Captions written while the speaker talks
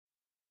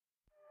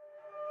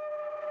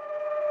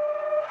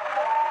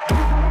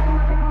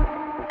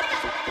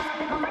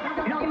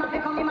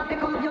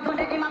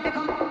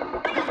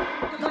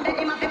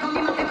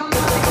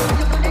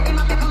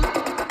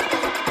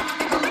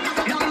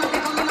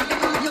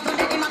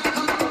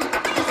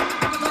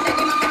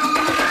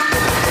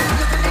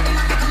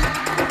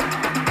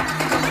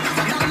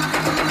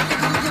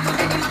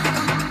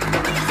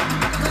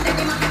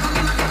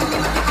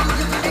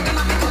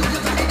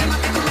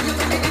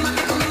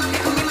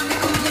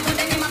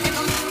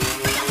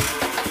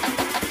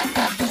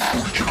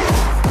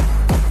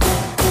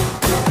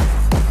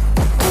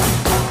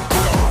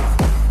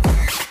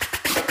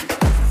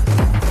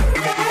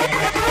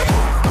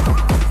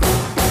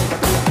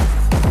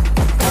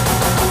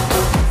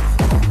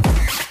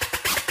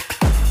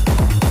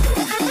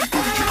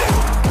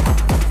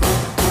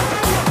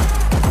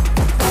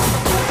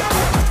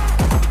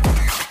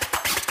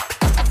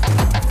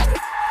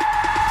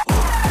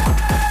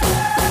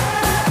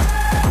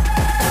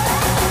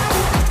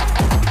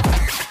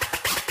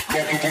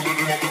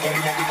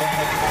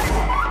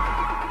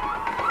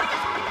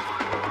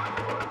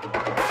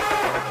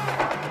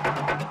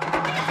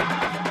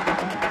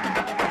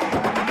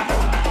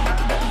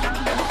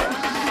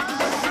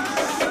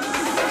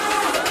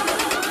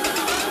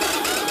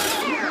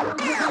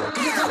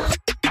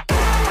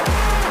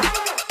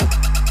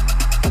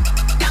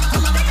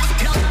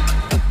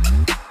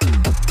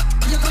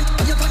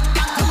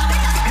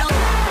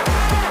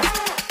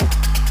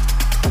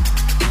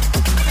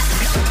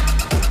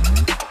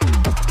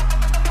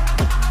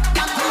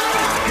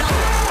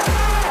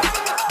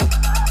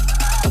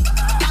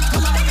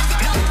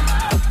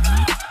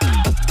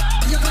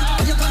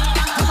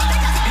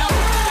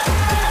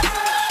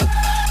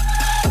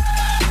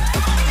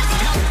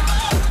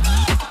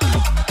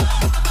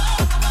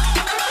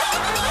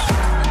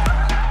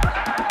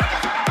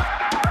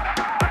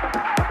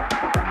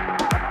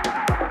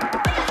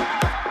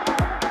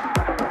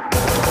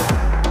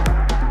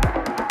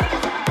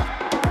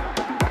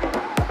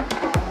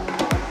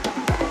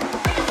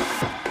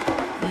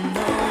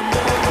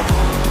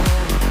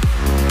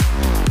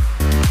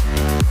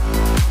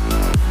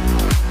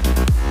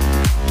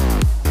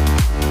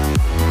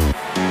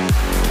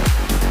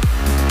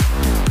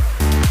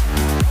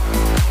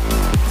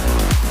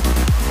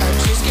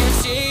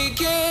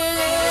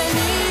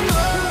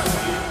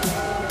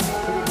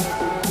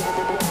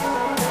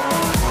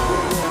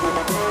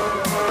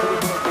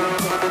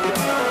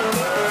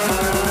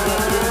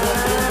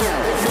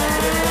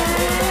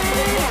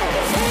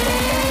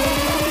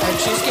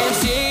just can't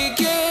take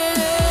it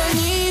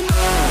anymore.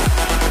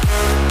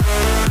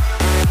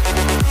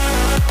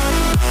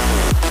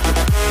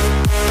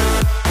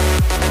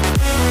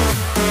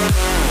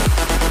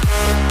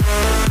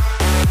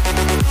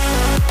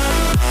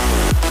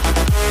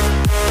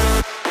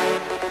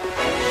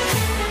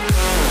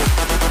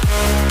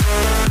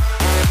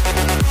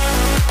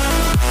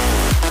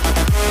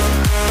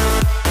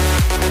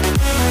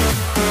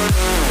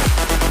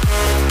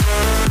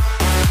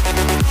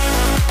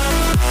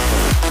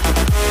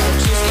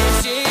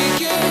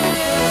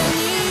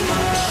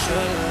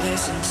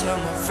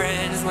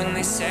 When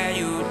they say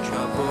you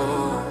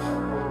trouble,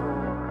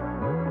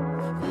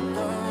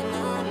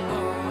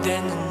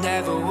 then I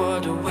never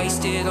would have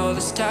wasted all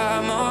this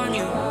time on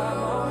you.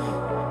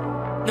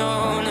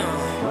 No, no,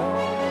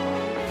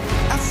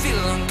 I feel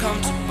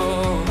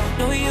uncomfortable.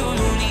 No, you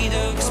don't need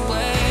to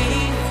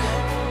explain.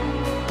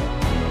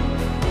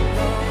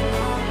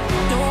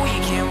 No, we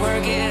can't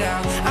work it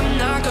out. I'm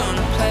not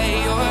gonna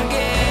play your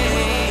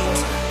games.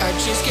 I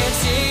just can't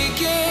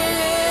take it.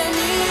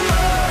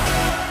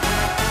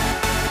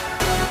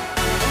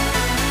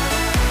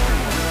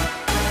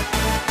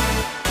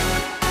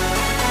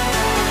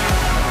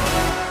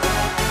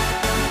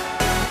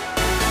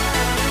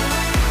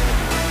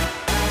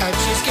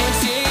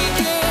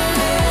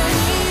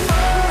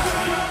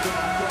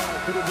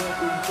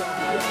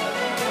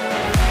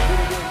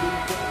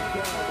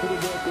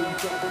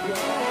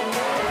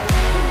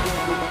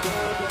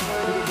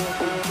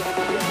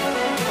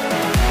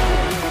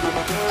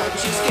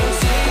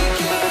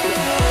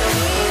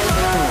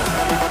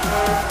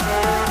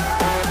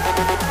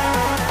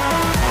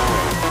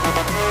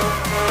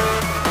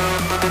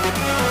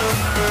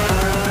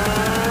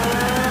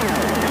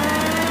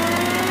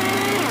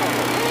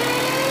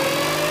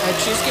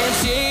 Just can't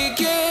take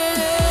it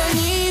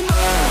anymore.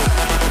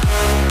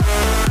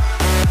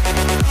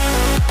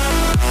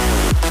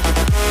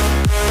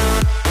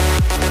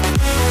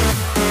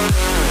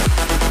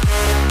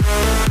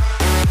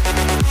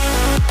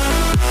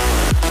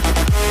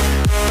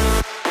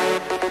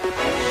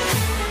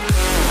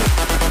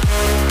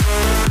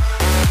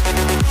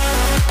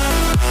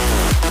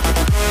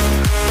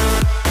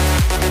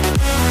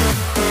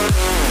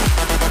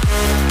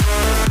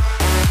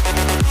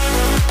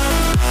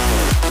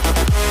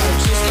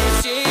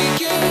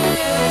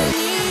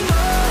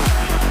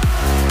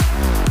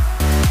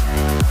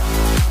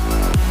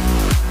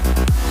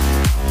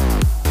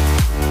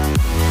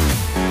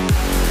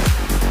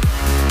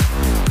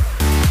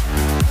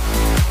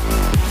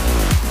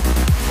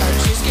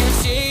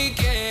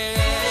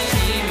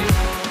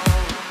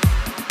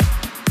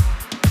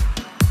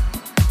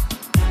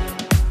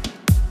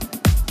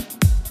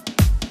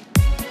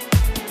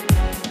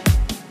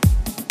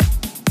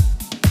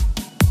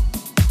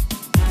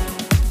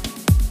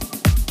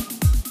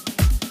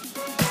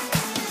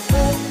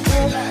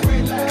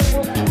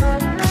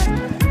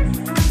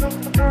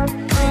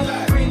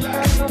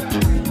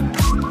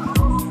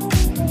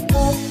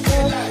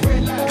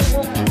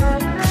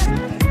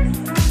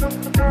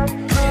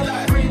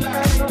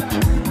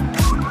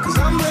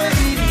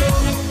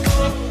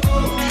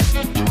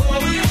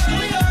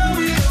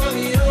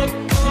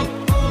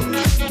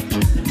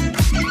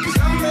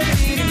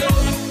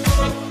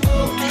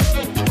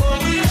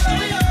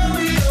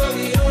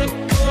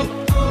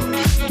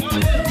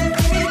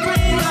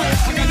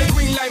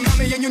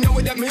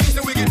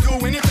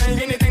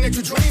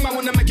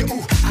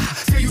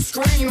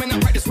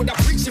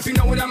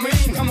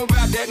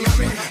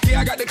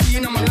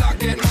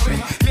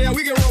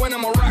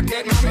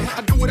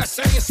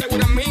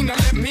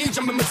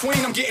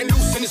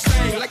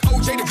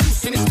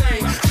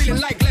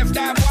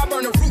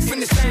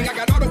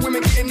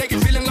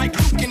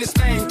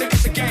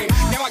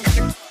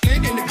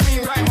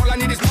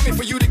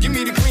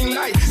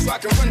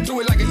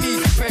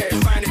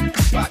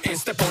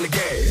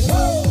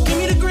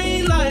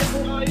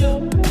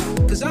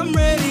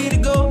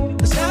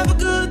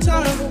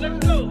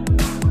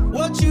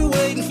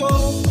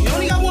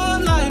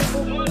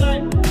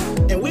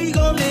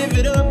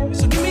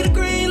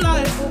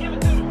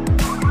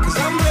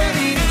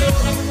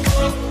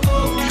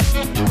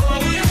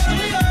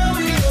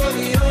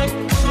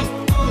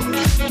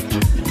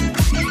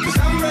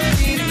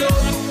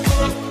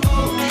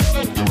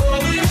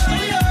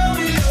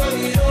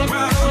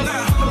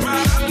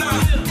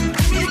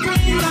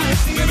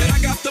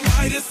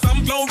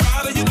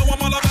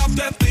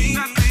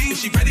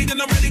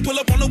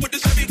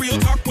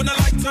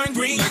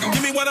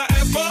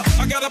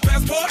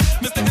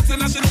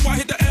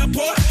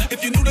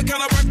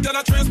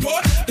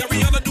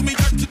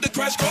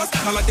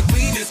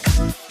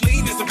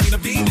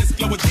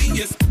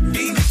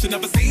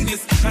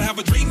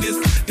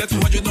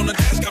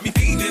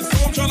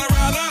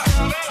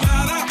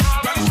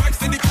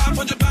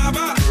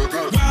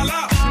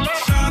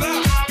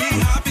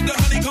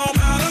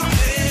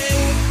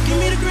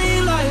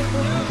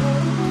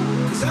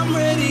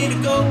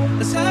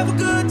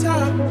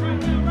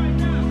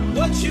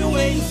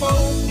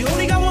 You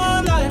only got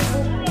one life,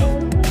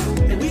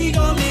 and we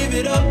gon' live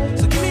it up.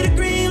 So give me the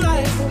green light.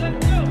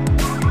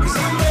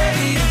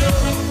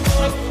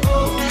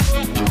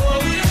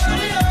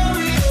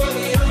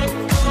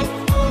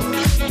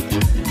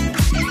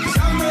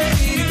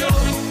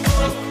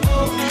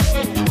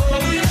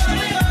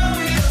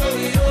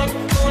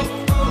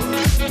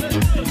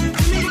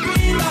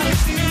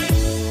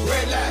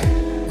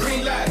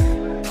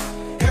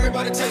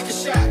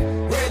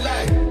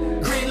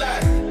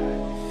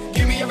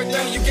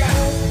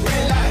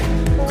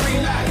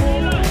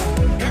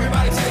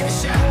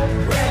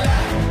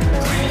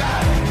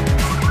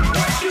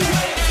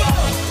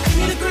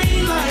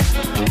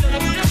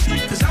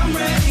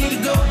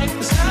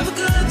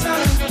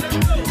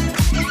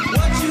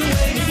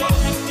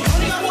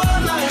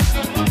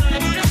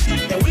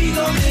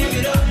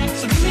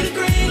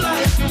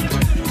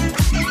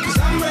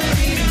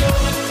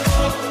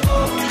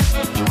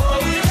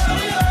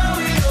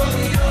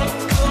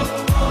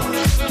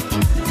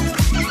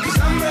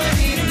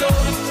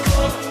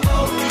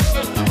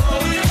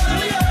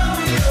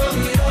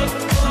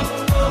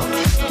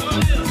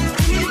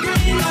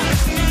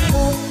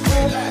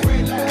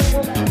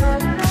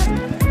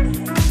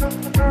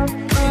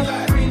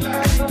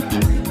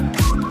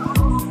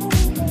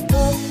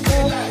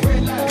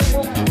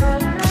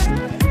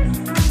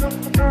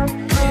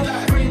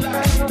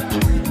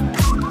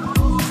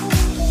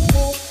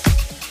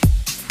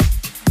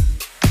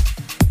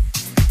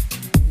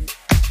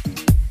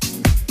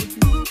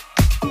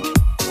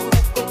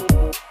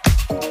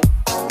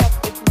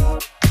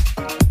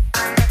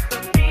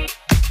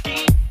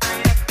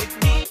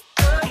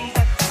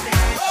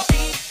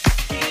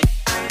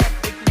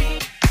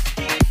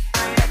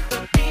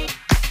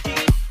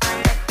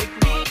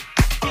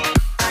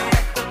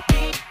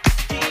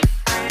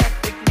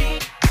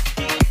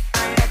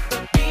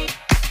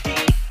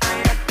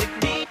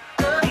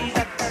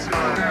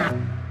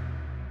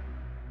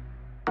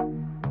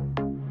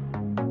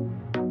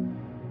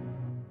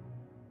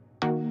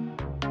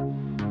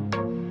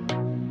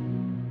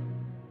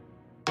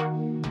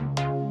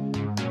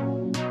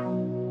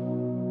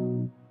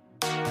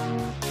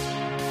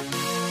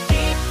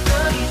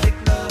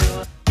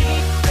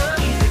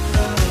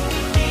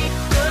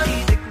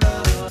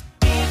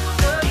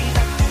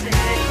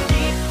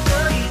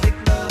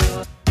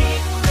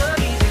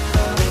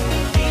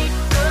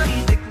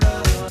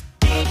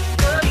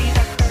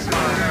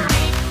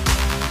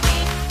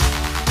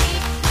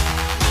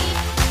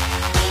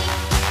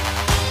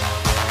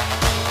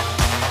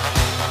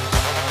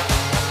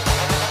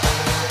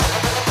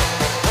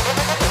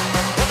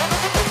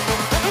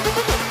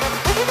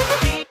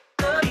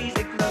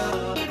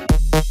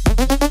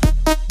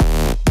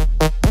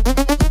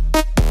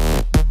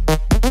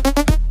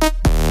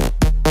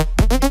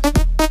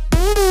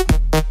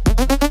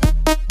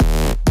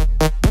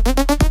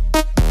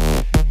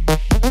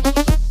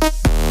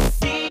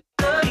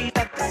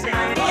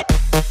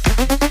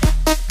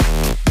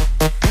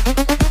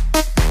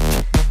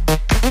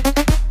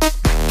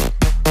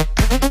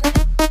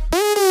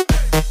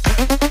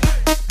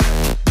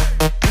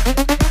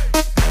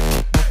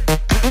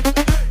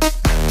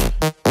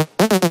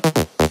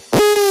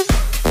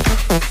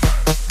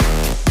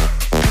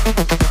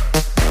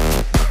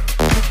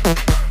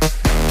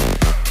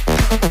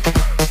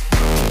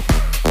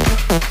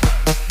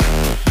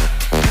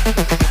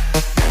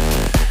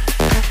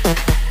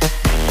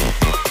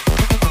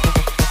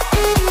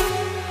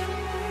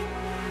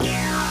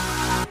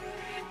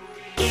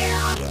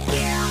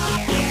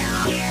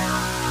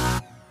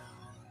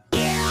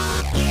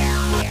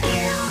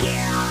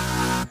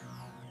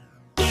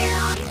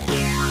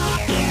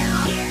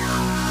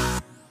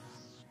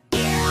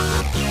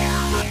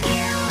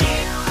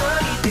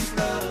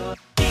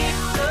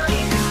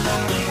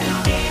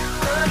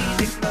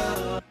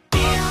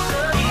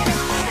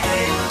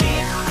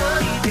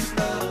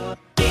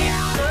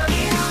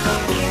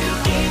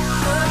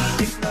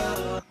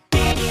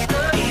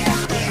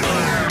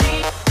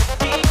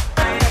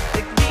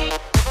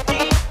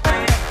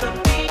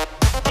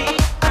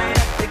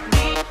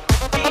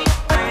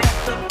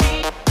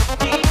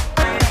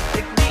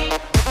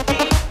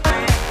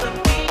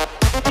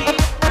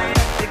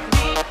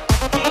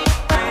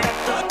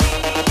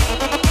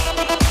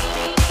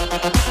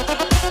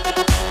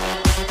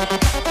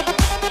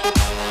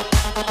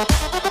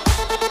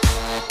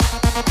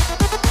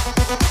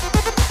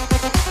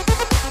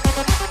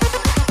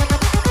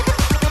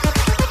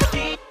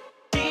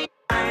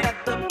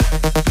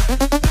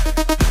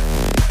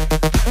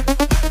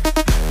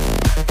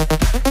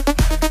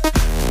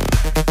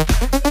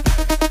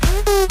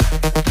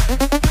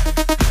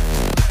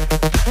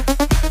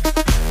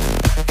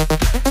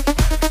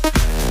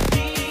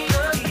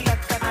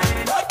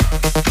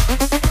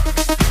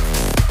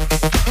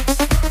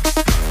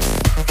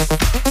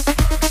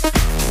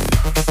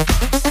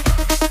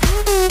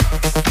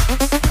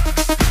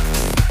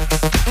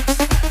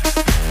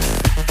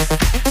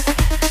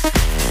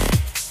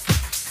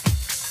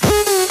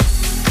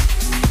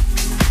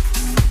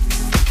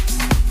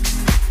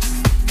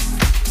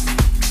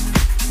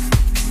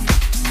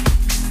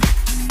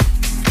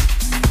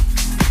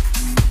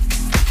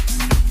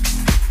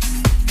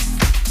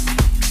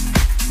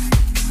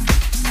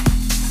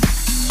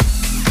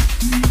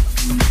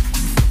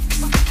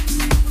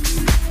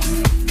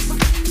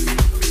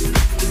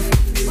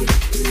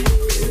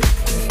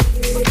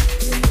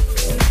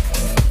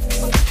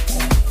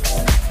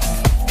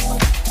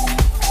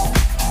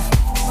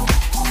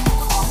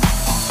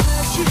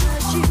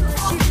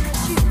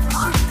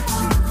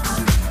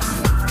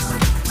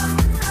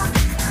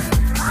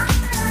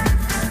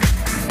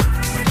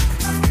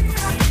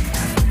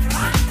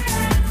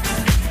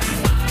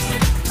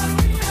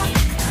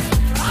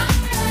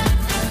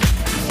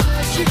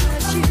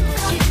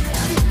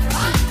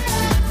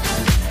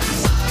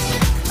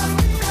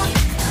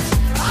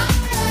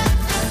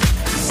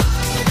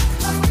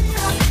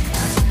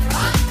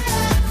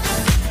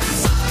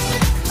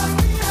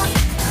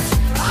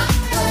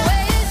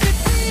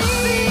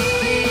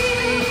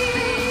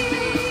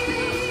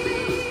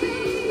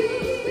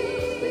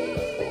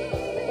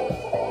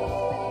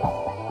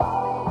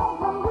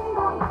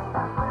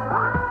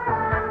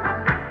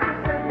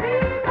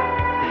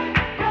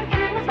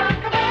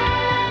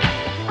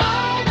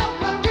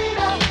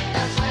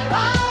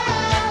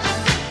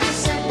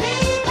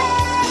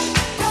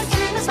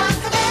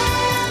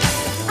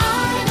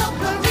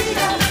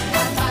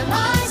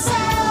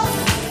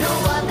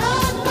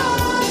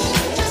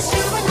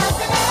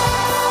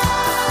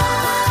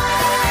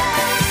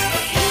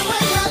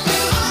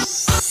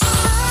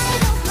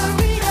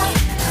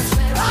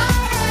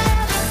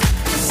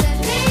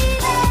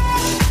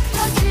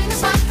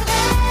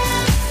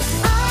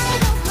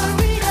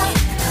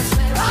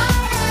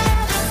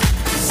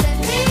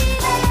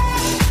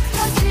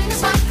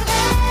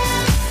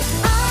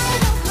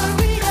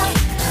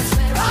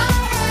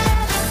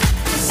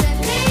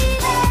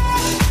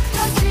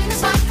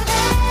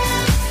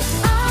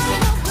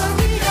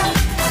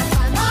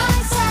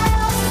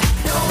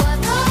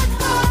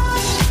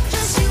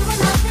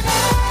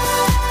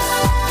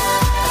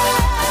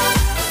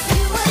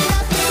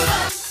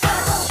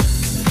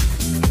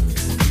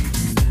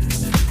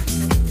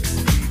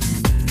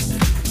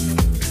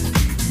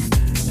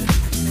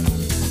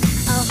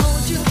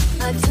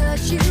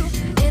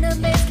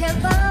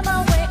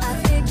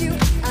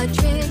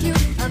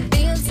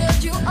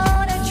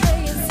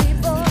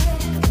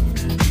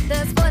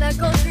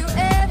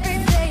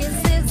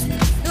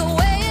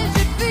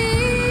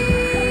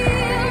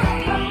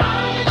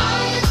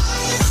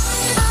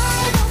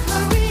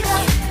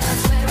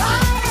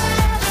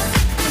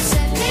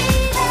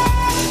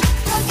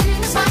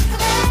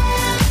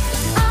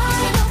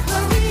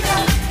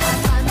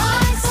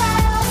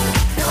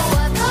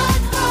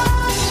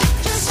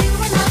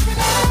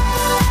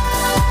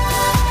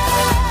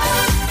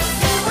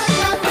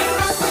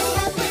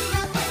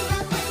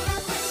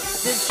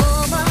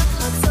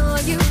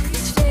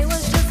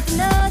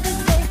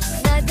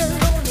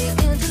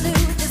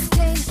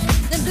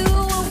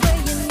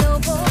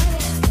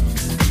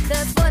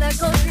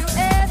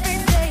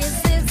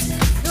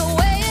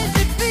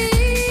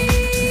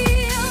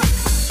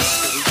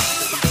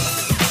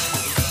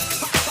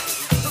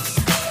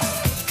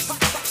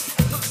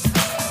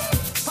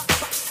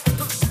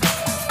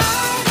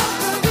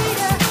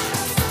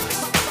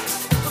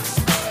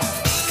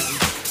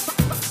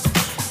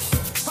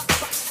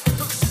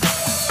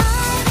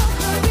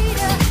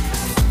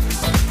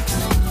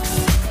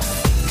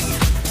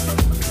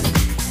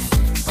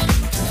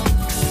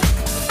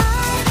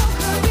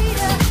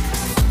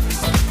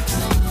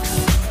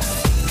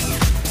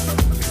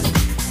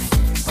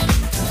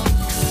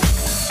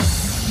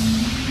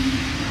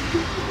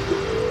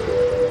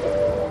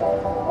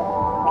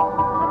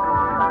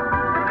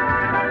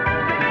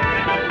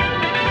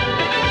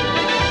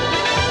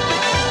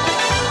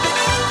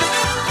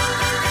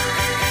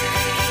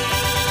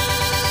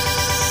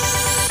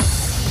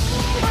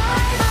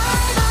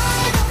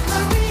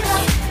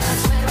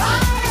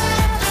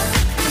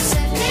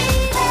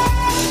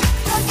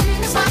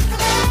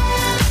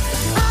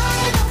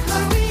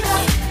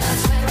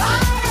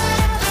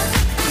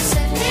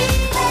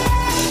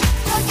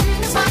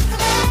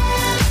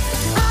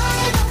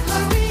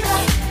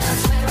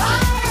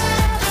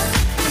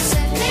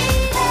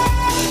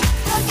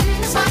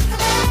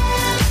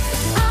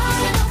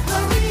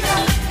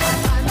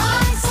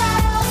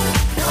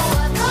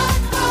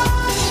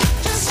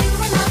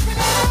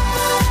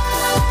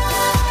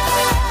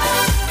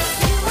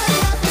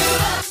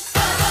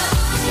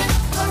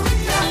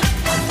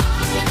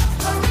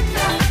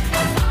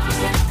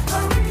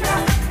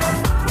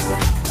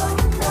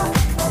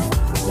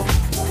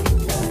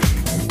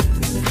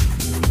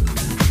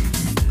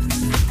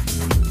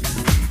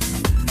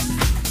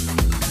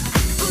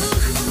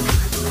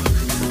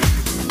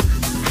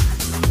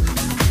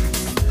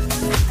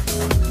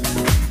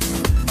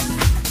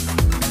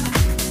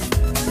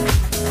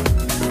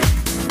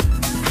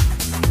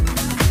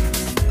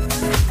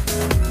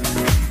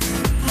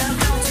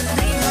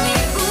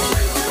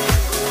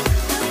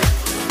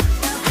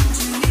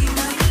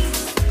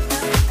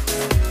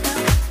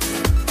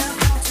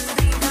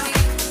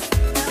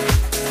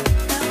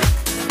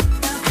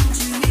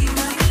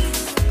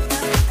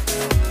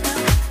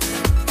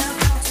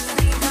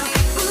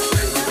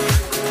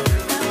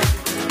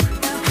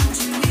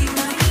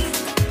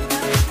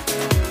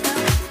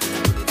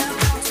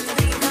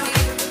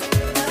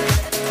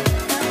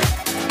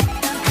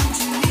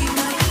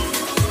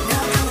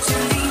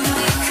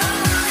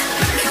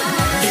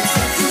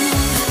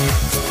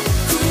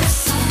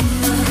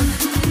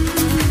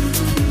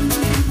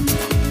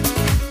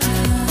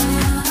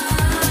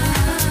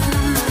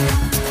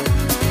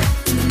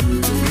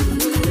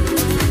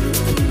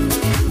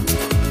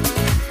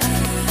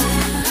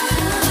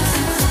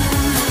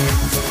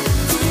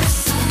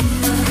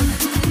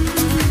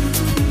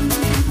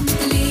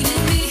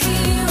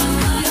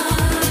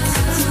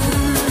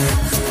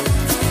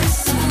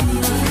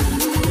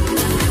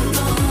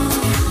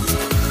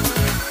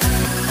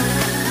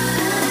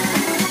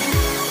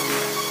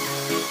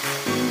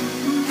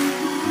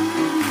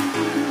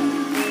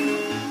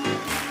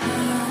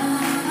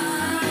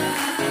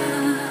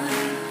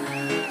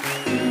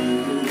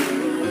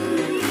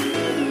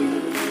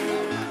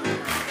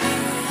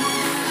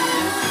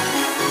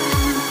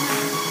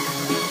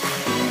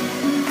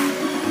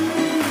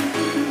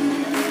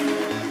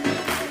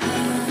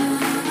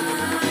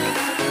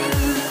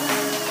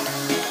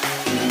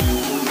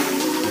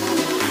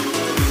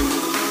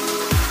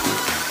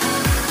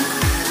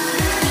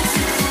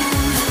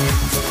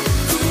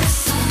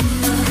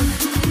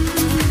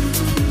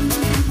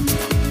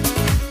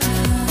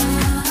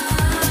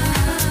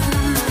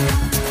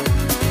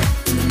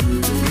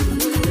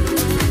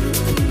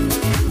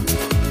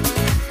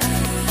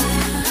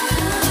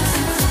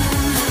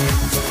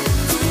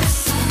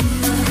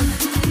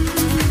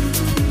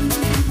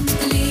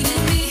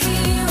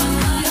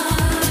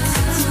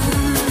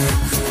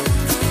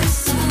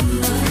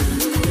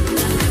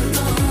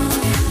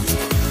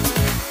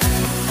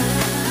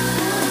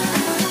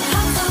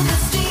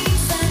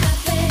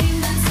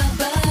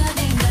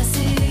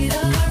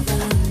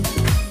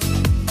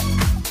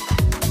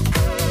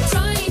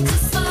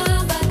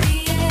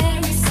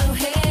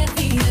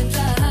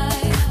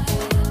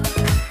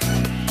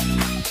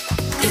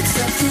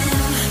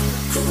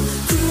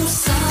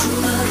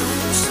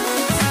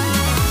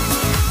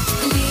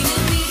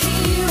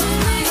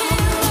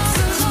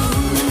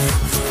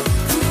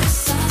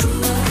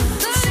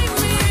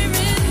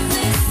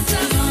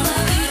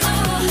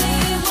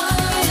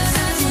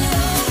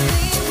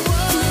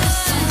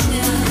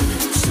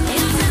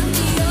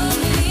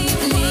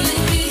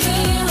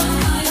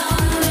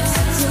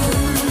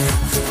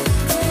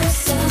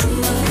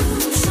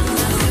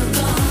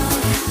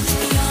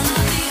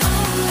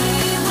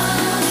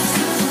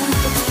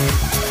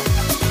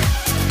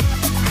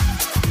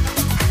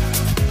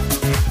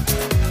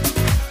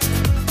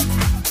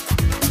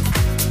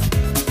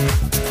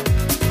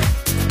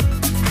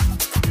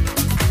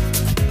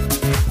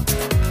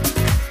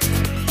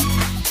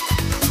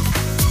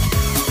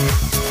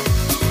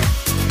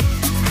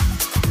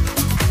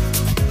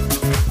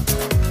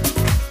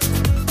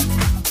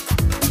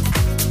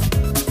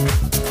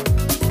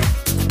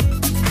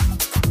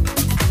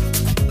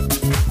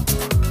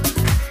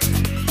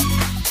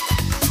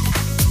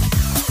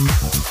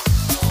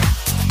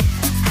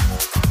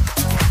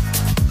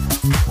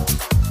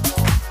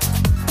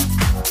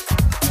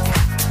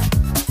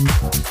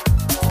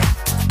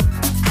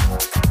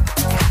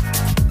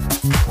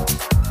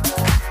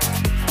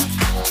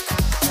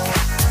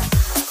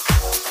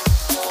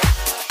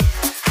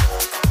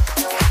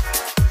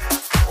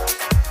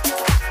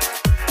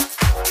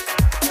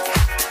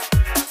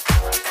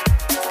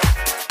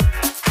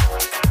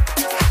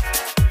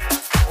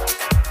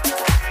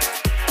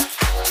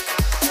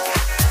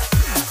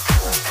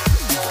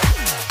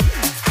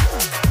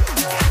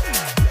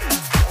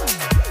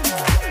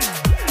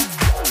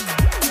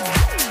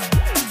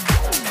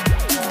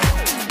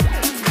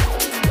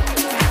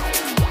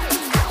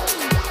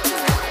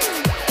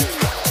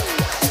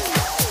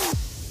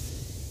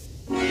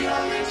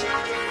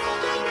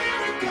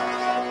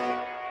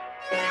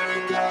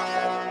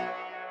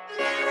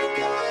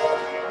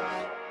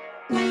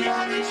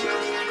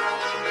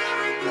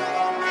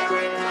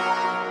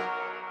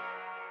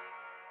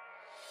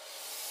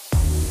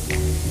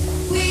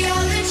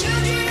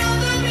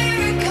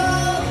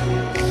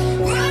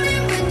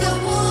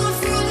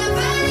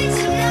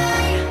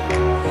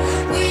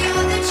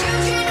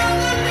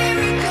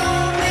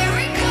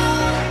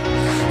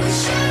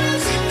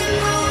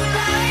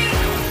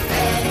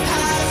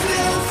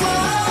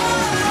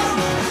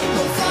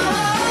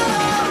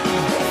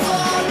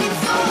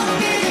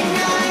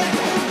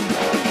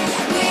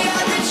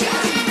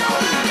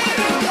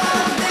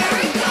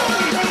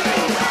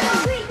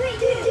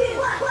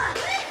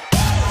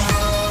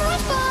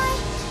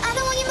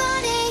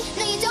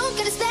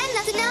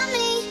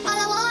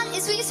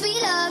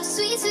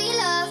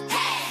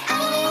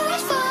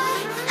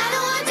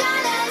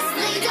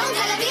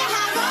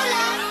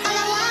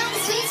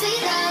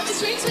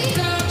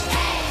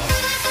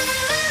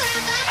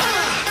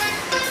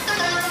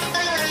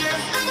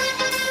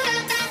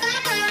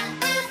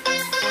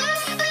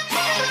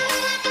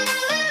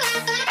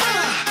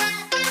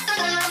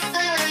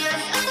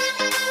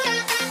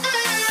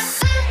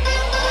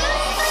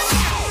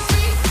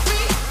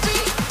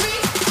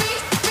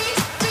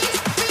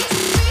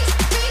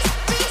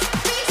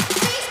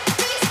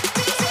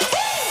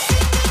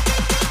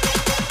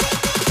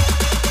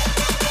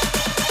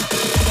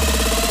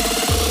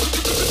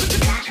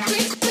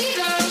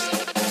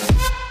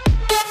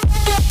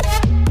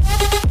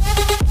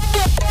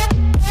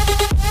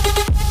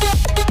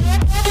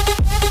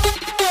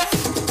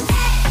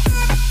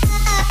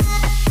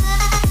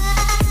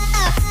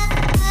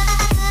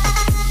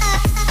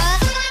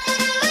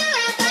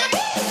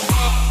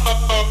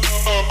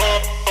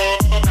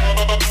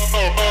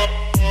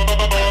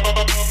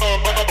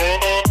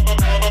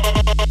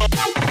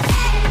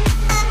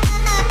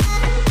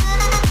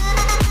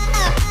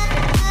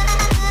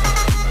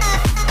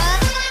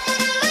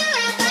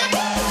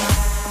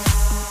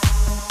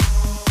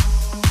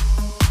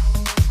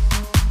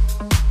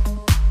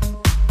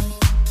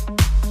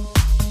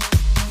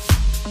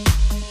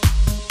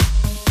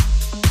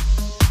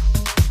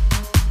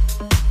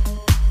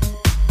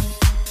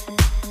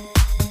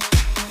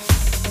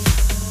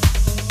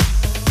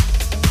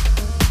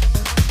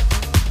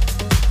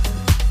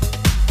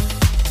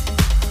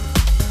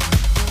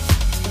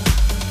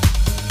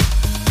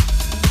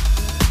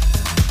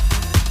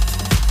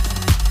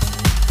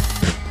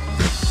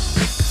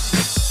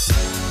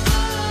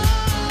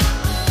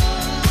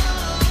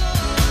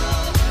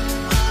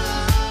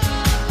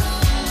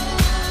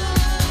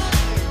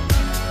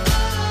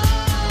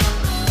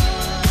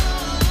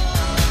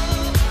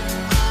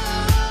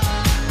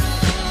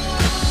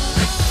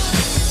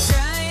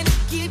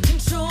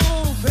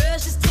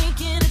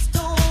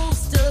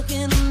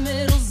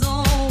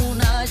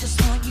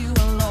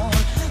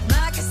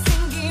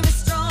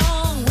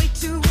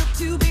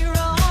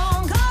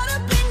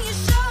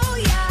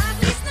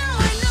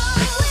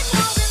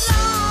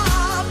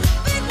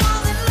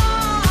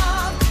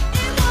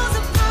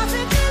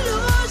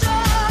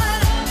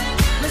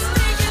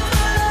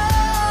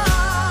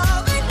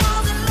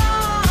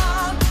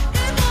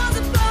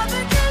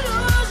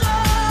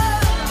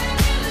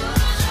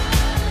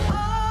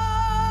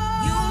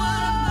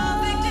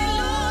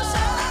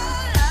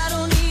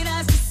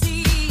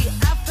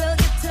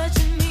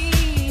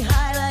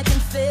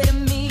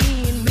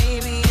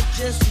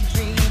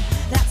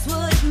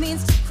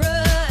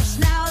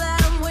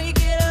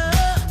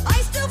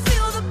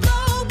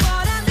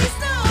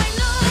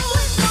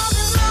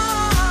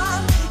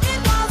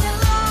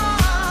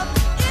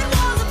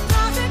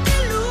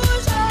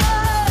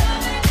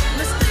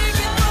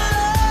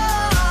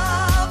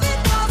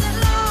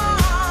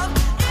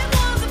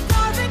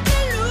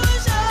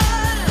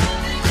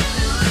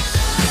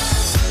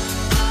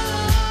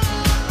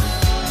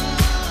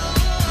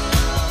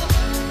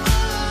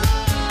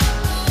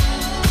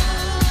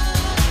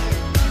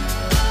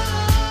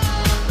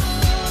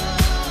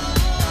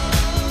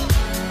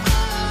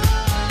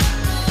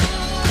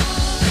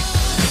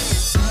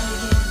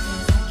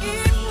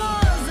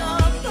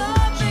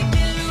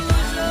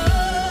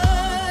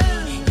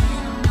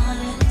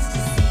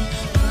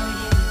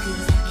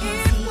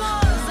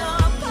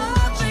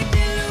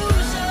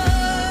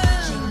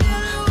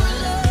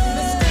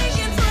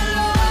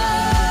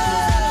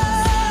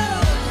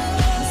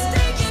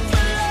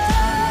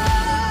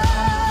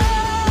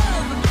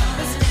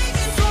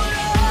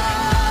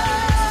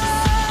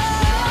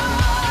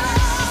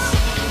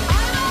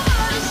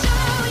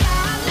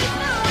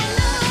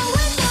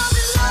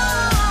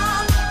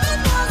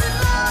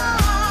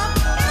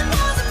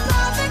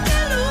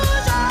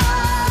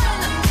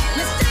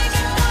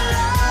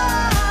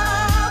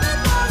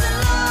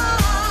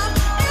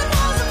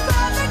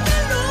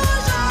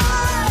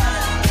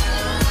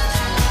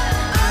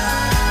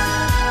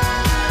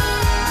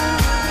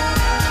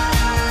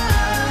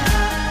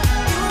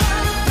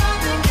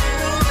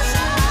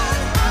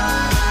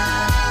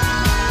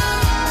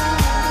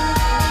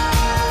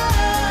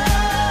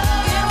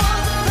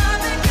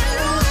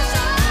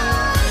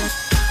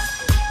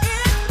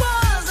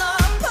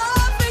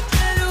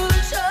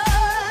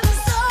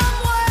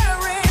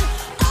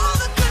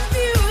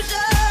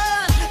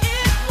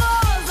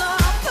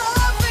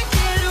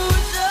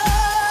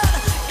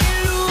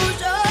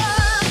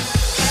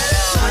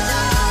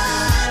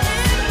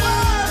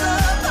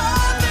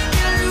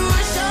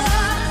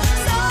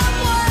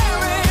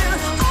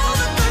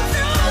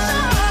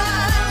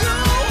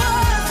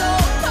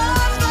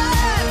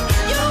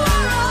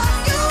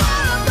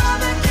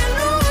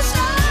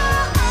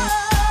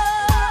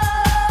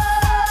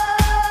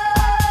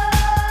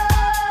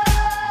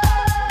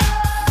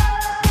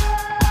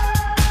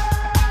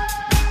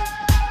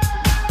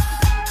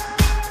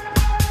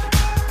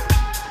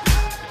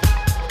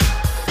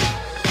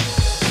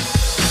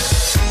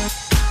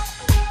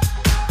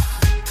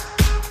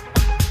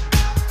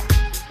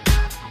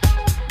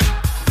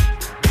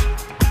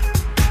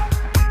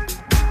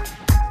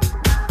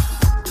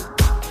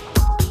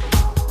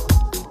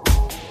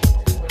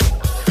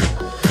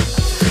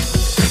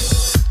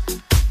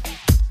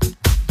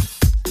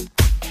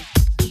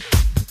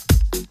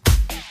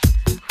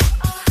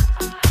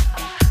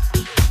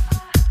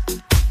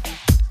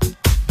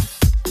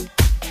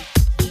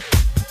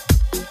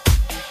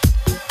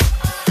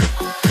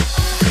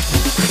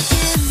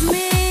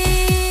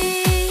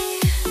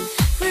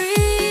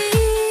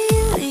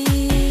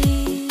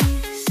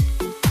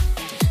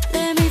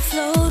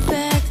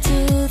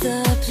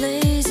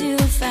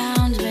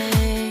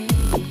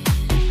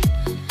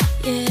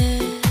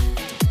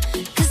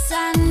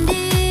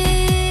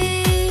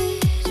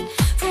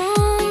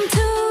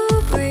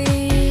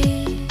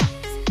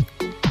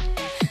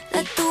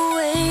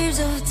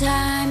 borders of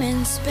time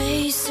and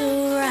space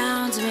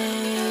surround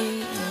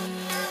me.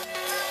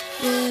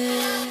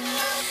 Yeah.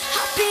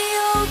 I'll be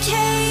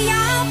okay,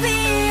 I'll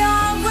be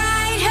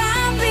alright,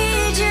 I'll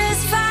be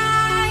just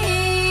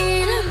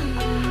fine.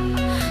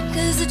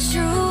 'Cause the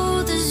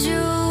truth is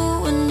you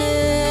were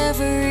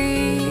never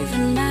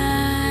even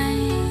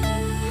mine.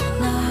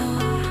 No,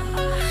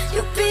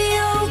 you'll be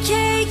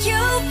okay,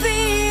 you'll be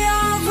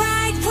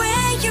alright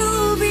where you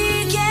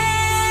began.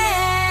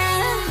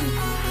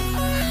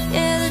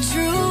 Yeah, the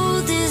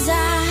truth is I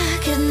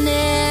could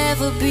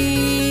never be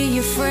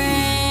your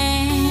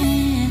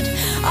friend.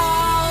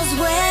 All's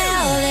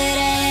well that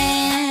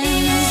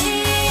ends.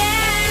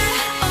 Yeah,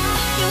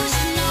 you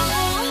should know.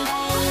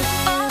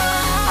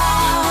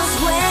 All's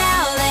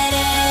well that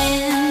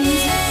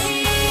ends.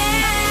 Yeah,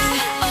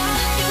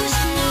 you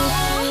should know.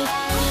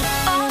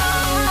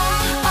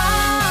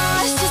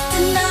 It's just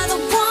another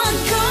one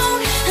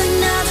gone,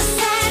 another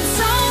sad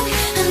song,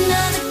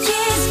 another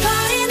kiss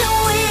caught in the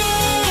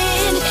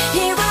wind.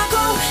 Here I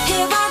go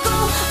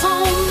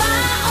on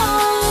my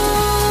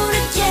own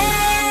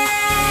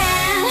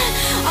again.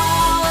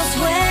 All's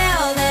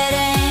well that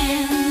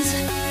ends.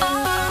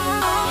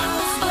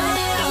 All's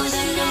well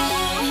that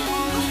ends.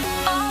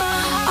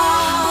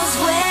 All's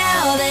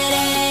well that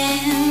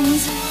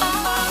ends.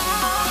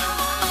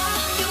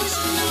 You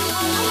should know.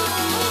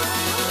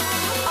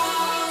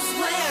 All's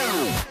well.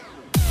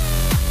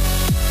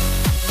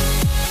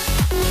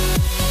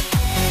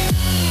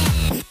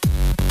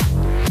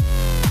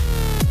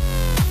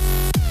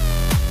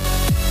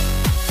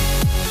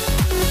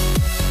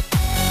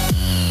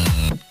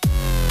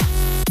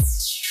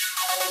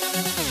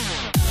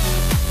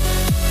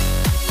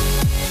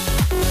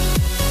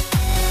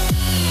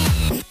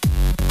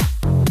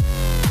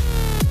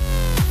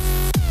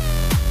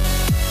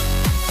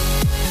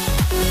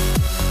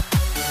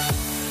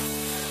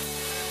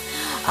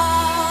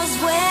 All's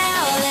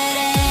well that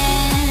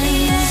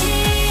ends.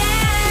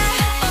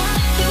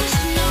 You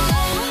should know.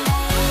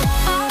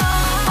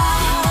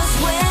 All's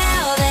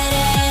well that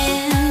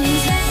ends. You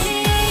should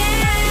know.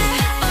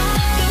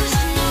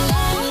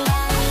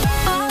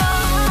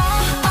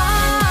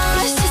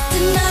 It's just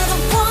another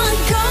one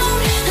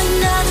gone,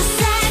 another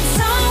sad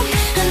song,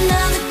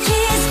 another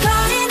kiss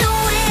caught in the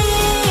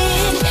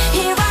wind.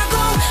 Here I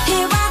go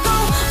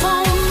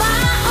on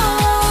my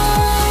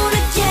own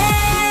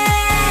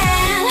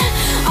again.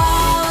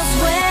 All's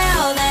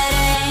well that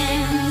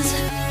ends.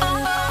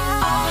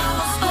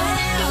 All's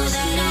well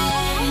that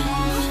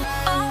ends.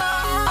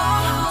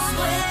 All's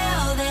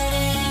well that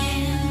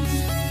ends.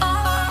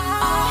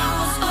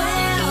 All's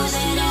well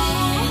that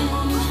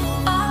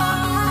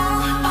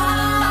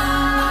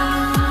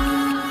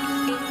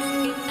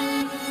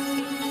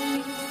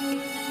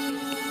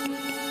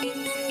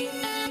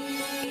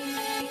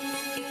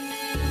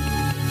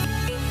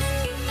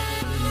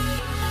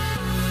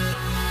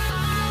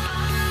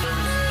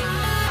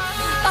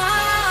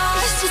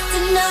it's just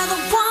another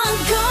one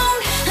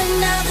gone,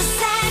 another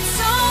sad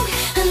song,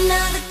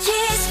 another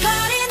kiss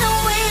caught in the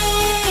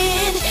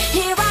wind.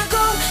 Here I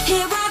go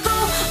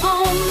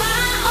on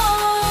my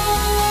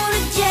own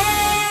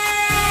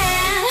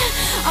again.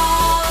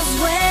 All's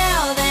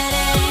well that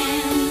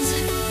ends.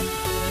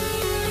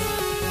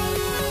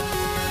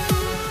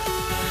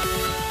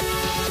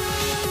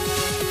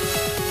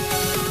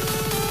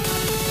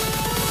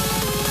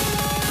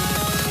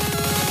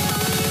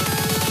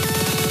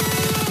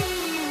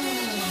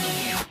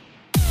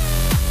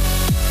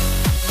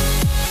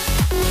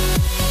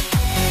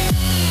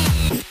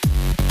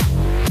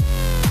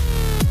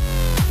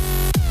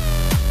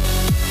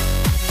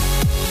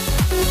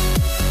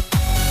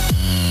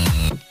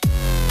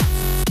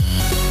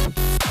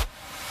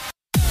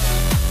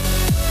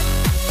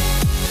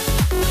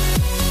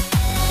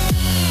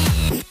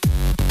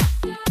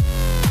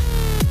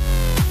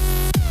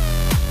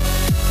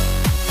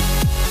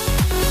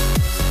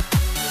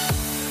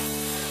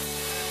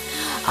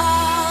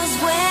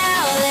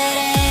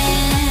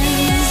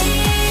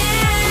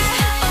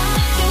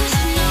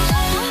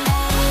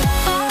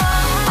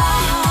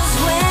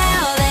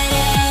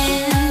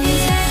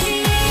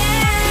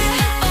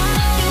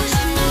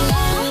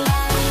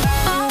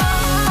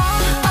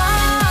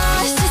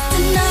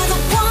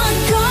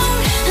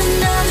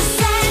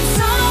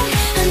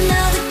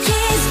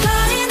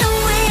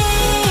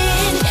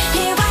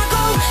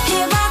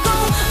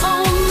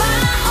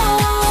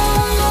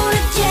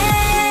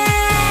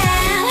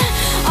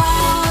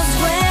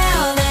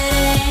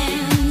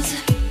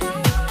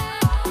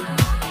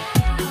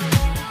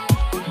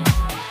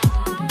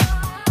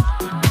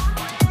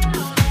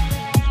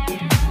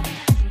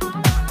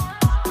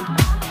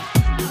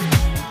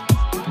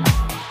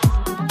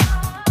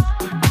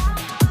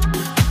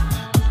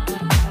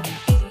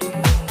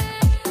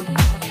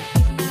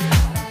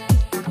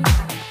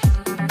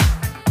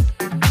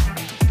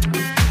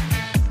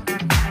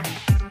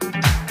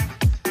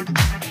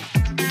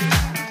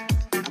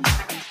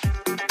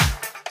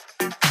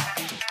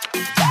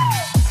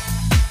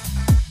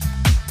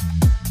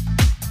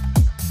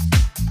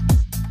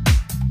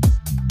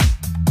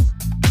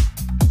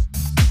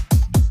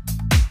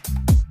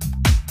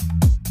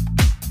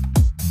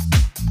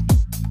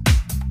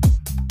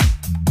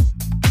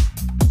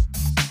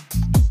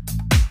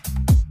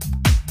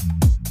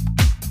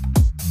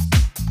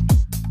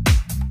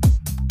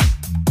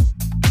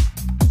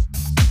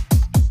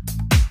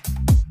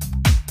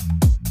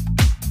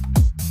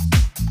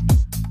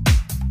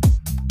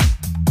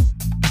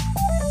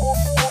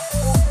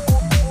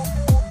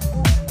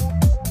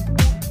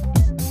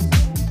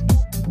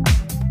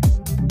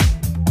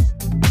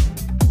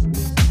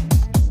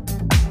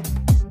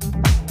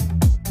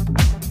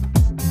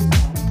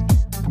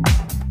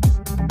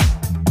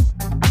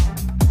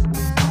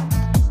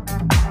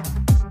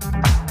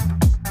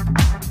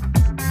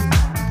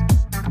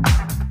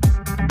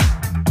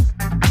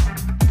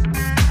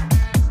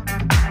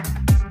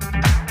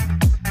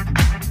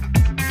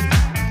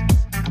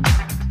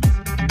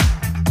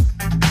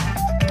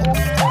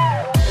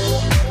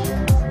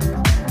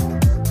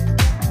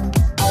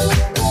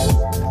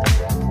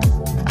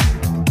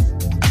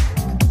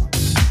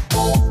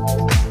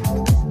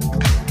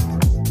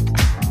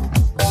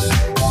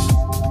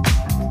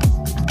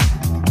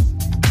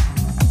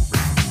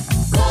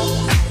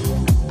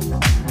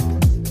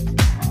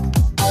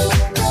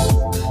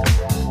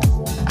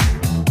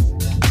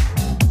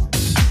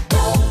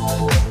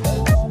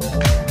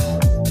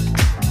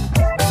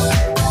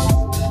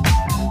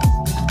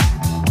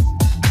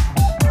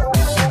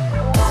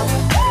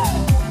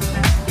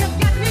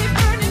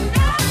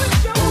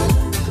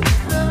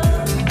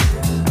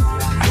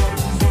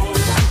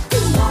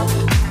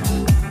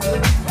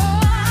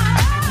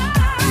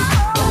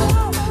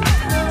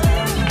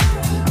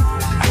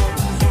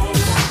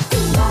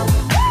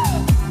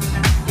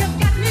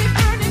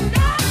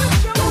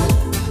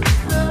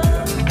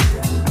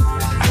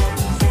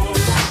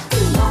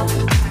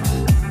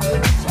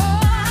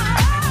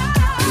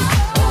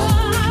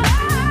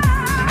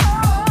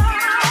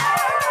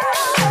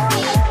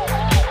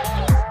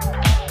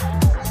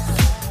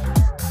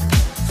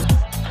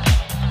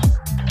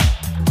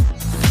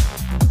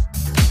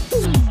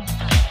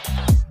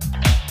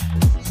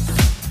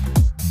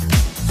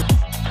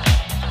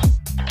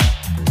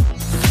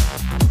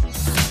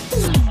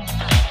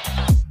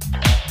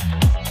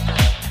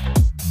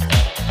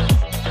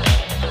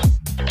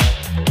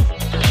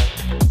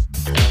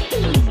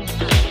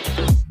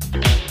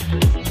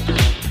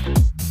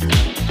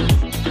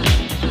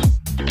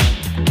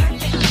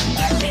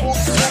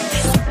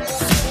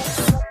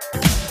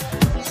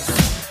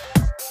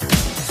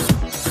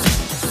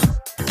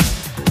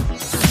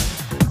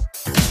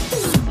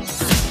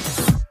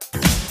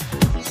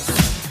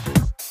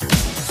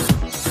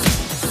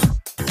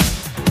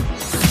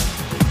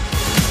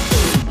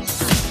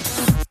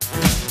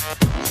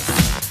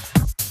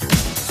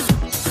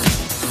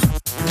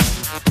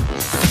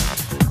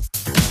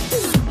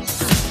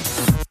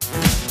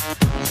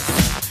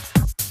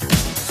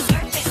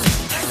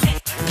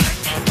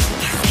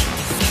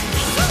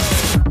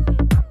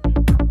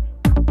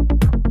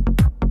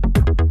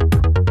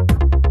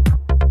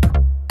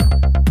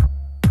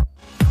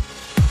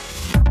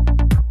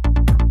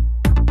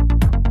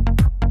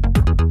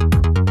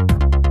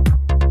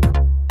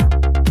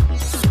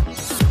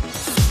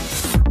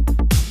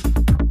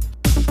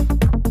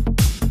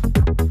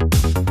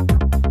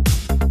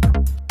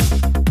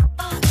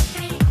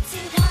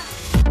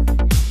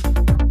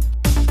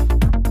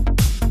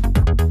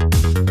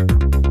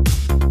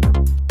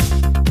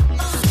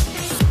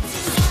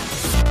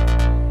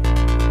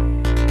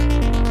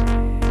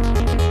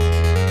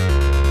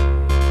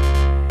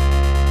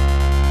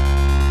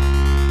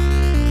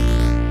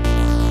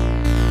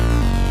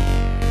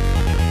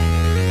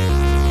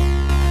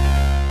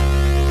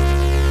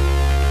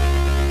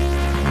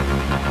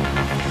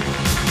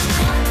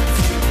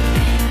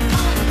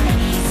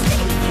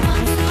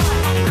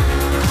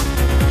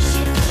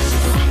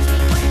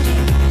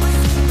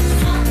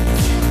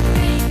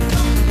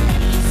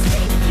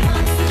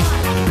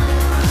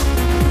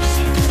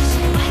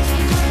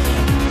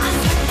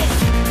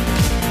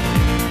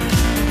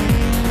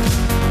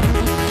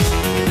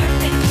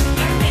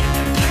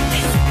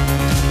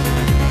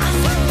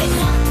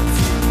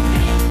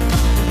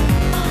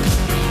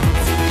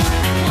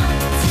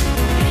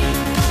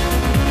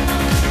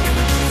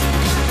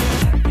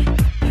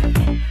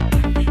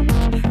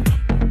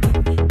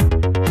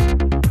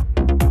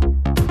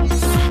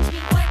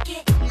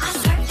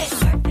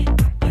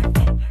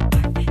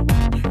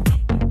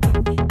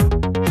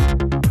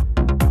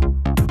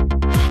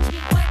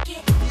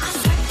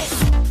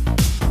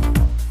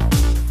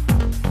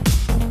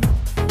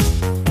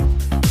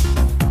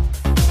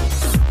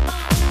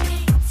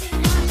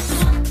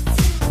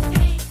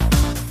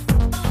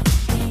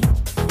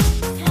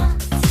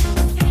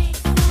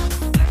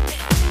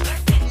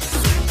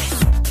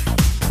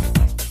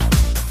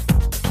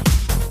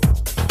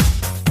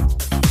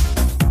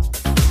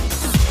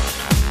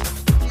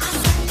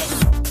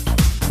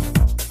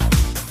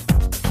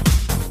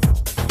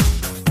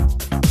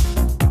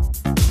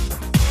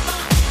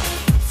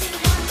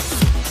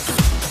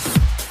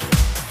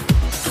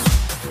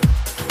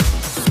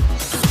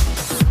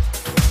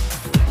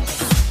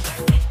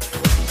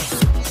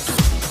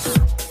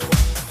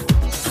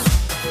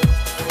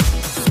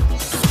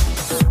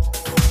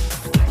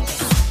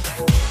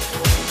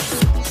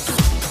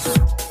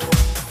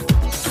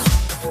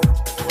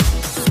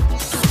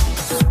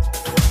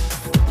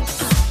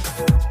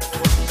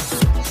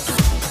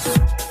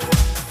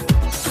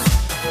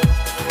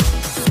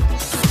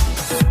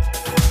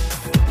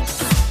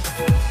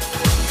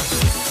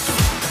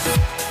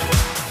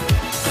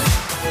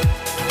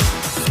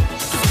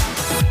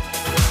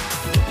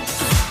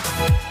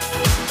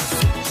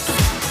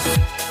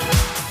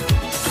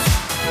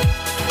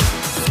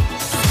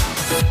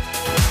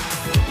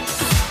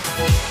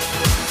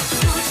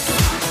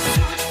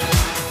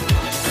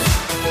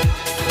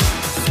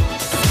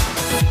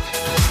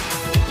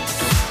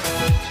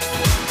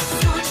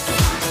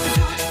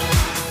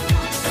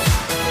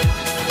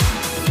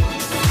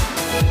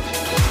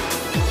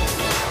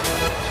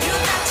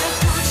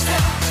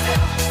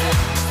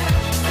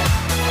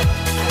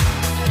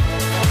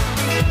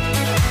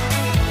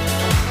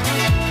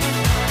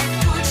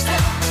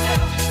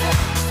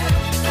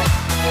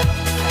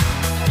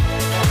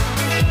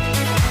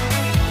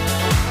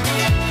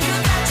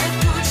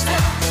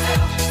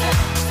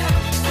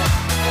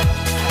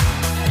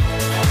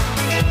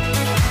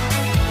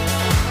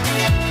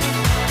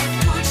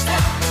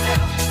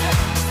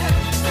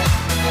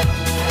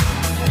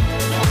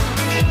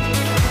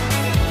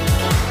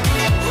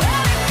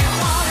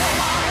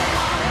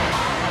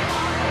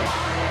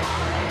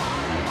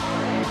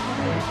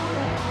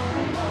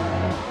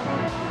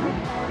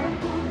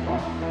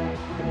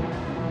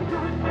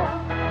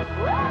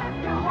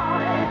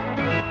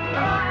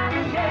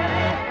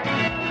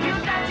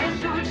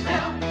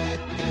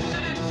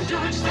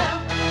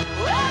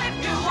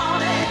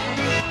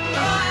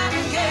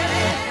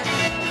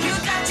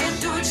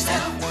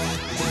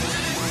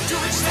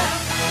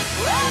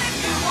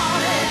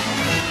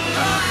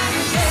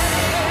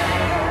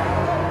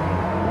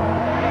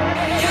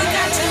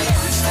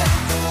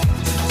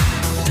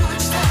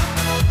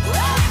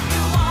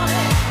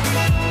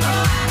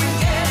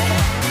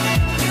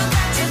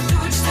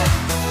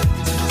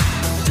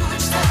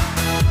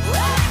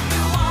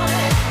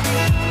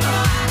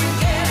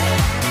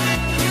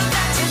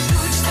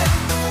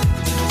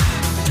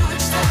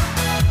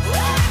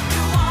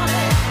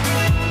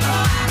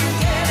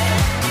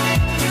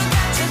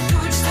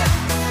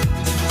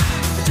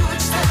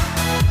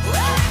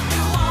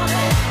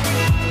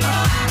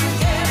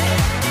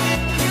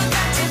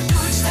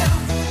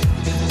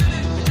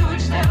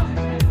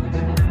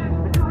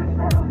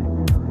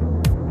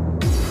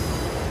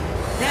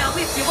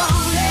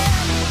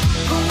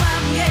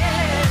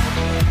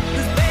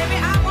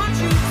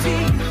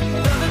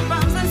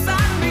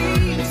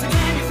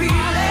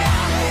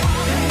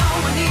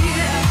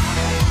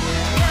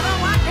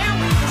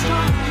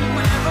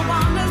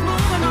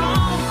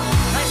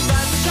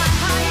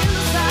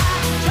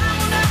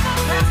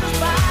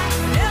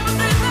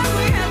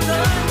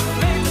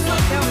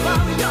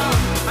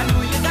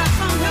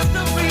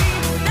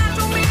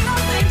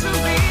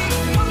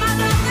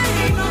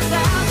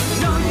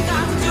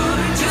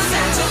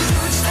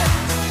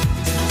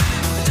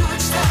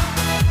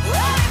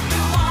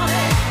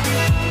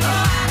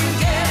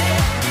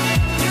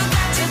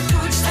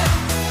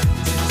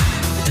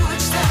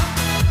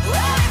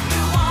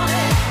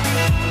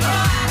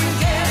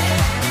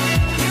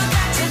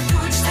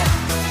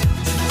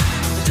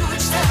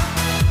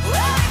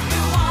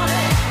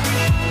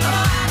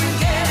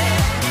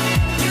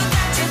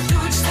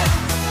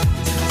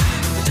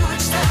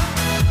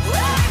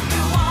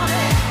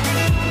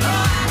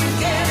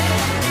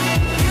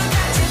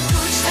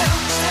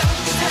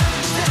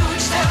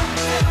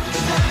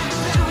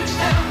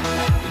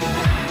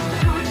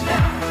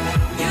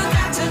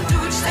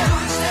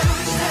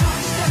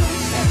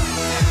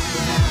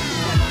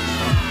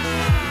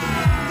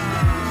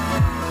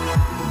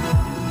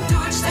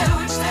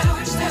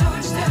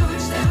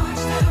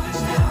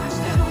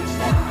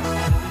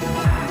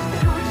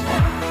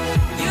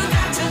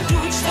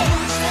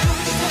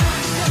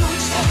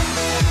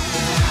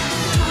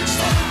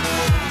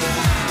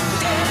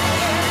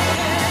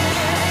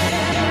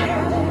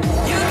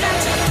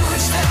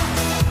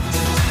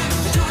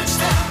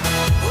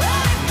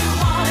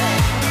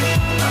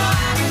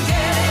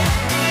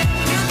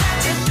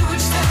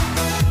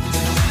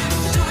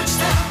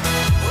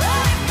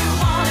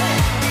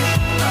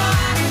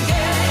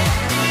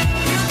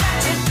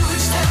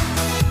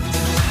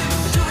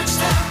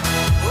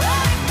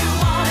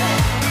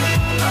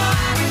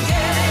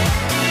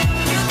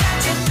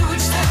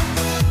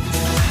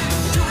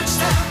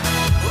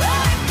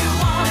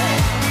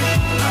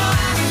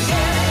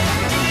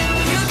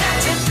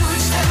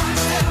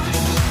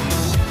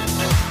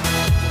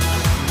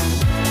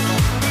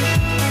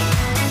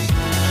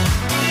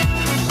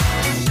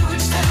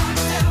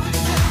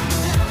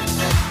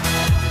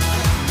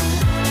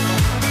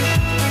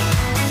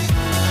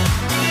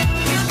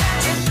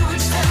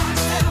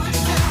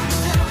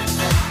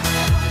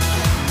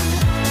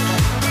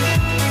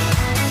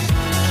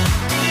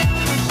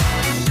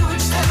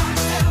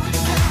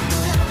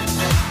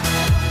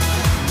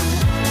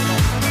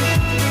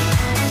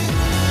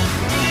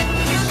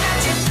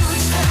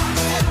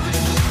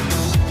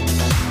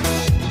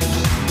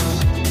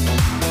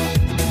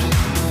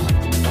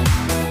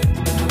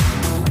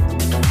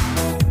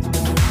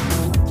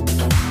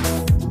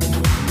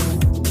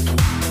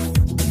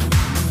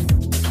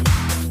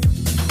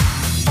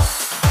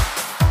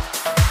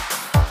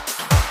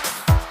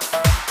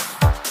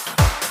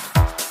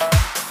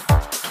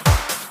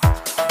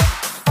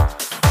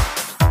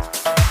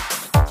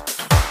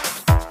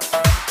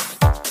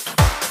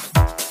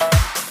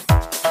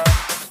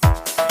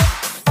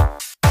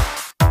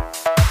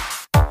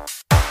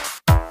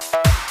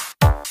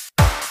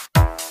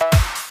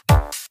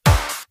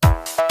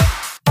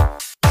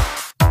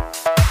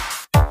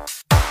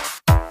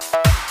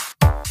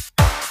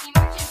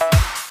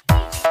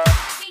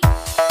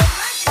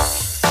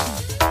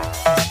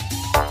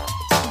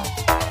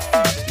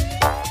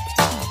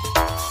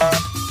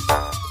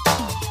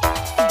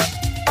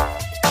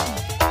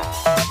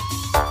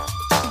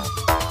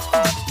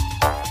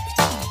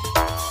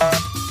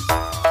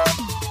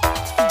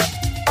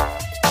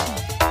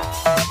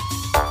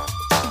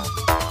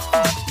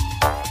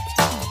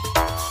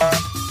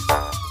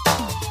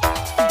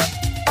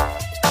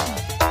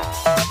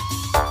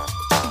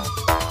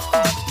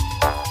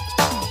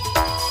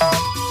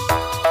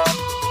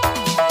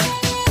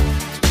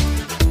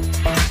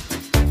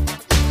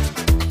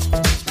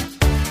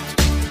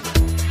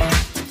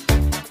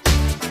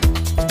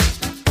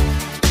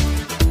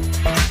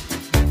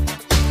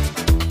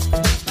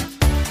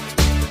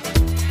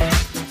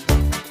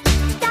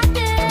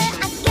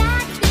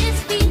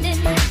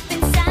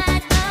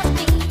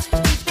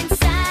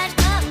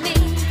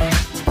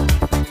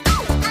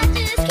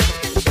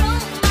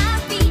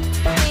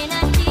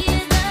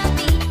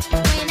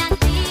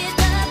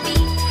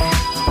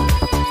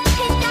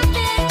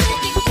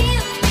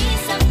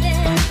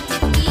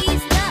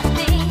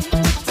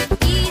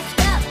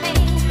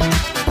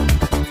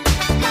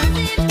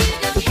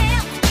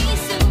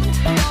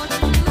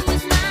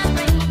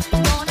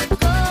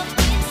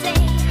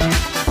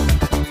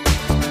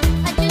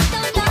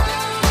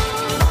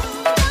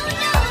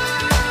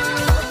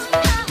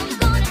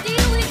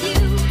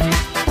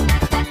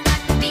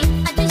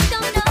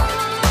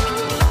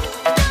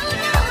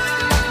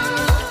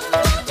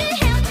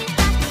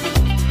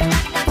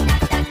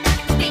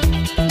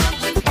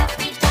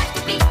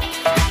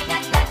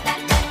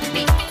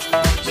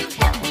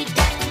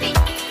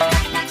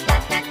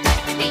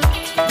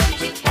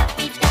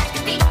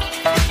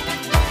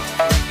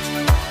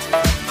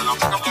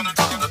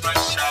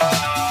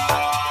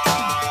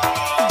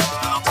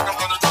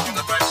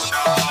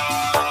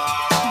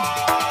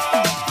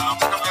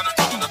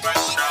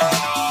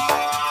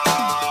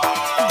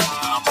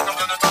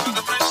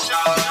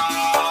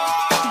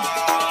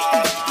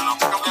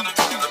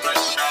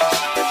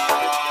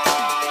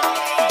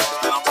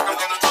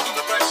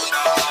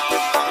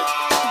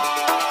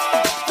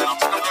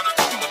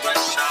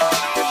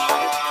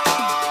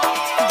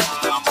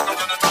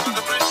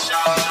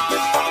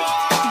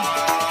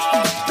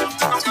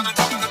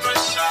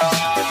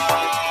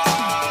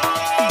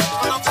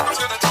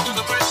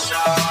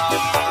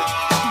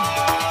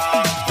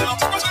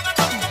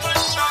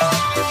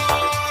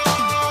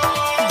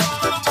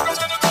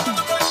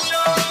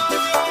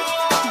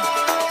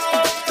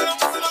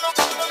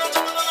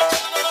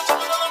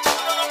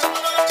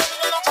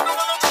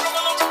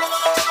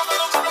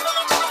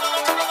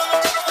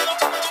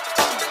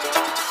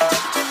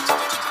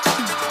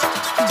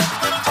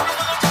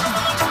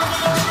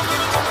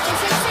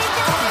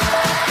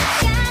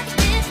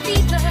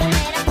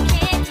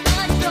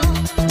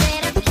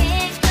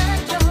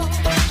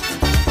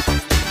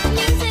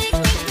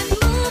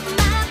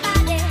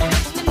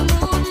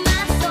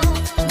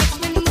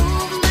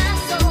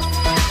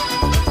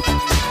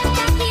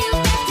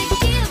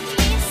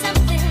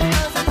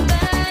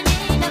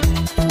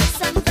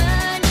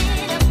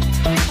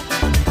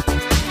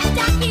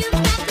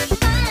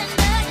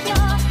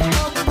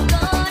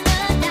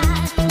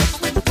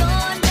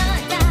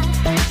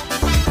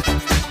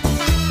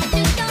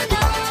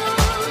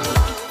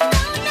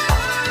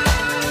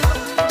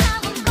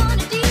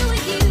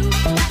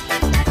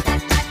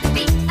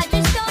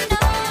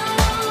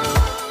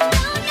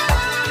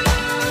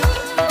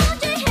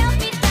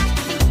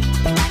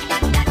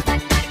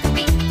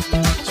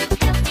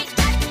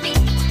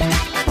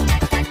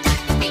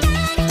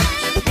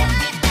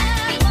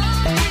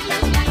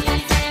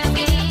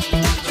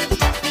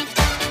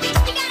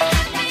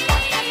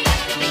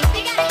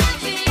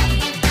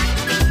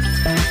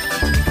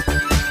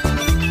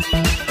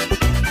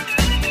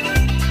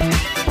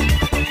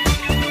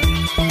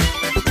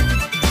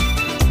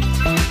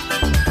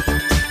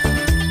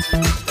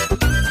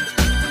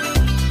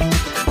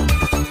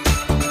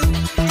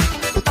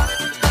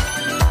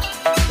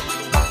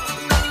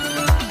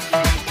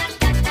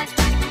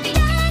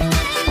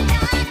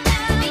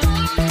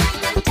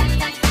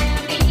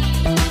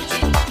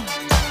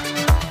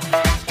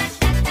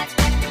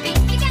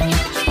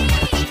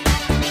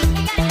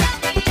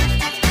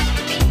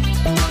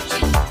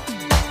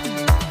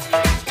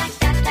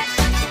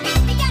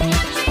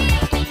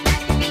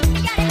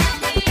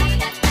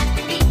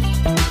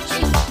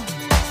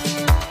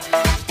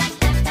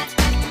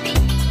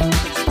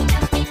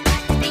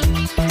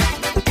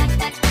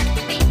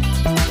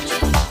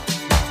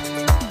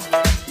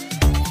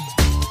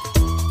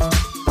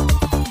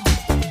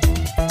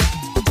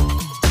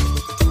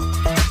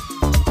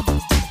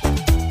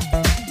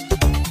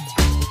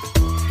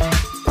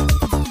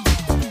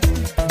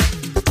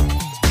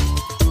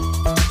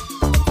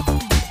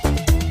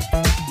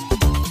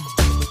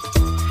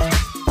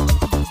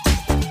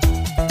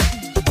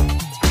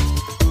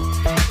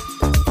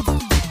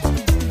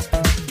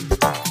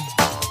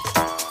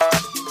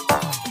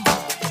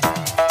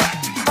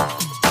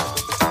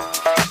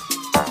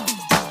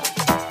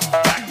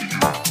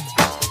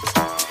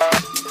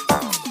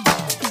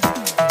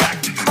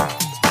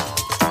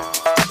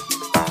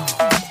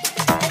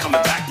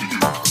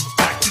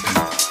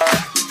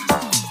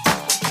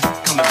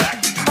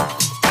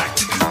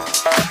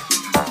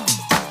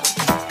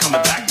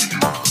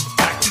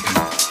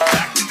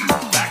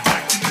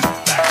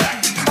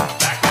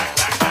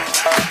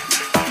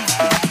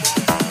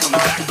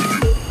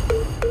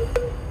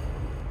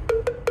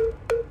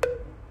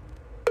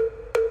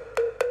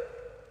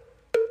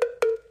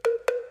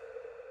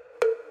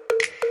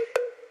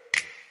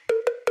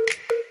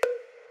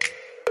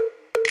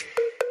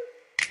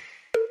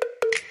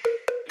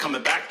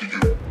 coming back to you,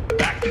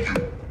 back to you,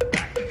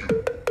 back to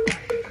you,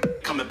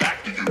 coming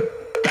back to you,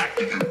 back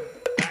to you,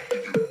 back to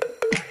you,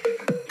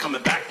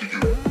 coming back to you,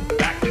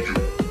 back to you,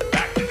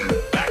 back to you,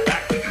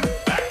 back to you,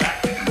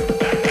 back to you,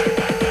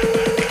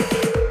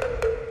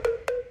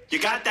 You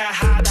got that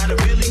high that I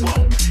really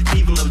want,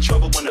 even little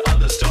trouble when the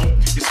others don't.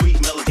 Your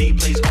sweet melody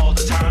plays all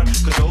the time,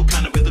 cause your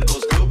kind of rhythm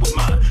goes good with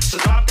mine. So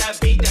drop that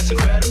beat, that's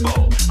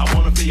incredible. I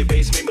wanna feel your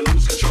bass, make me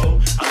lose control.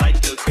 I like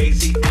the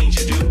crazy things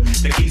you do,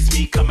 that keeps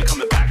me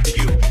coming back to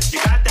you. You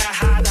got that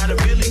high that I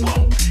really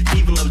want,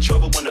 even little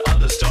trouble when the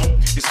others don't.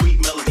 Your sweet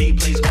melody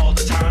plays all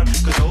the time,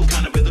 cause your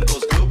kind of rhythm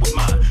goes good with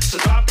mine. So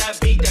drop that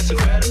beat, that's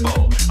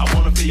incredible. I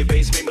wanna feel your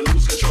bass, make me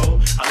lose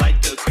control. I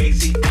like the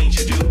crazy things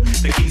you do,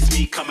 that keeps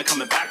me coming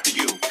back to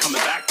you,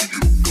 coming back to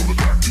you, coming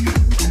back to you,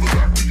 coming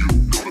back to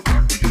you, coming back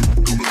to you,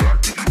 coming back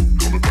to you,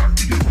 coming back to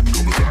you,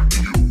 coming back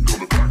to you, coming back to you,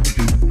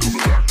 coming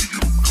back to you,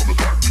 coming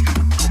back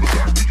to you, coming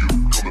back to you, coming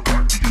back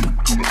to you,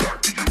 coming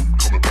back to you,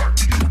 coming back to you, coming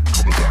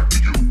back to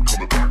you,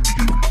 coming back to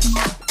you.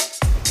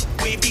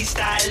 We be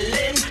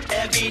styling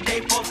every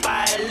day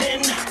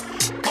profiling.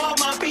 All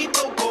my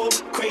people go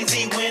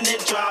crazy when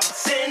it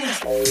drops in.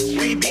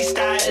 We be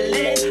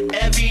styling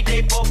every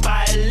day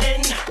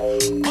profiling.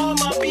 All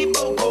my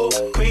people go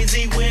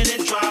crazy when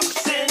it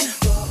drops in.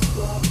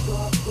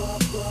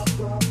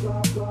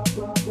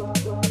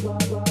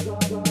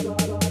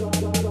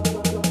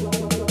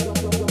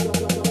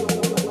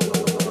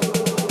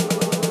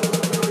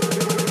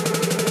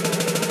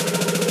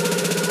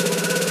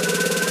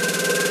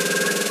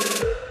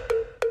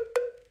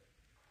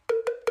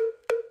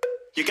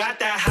 You got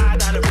that high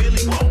that I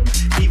really want,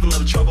 even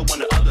little trouble when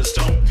the others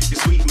don't. Your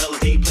sweet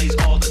melody plays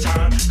all the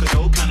time, cause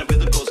your kind of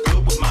rhythm goes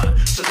good with mine.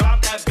 So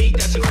drop that beat,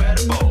 that's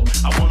incredible.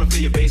 I wanna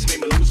feel your bass,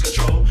 make me lose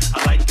control.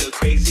 I like the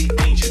crazy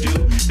things you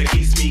do, that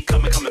keeps me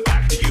coming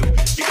back to you.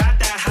 You got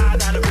that high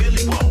that I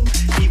really want,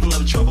 even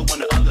little trouble when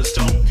the others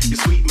don't. Your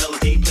sweet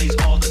melody plays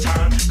all the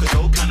time, cause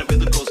your kind of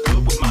rhythm goes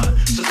good with mine.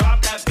 So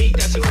drop that beat,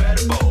 that's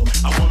incredible.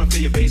 I wanna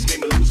feel your bass, make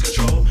me lose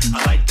control.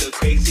 I like the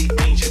crazy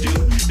things you do,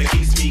 that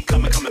keeps me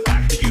coming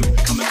back to you,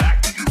 coming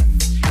back to you.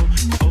 Oh,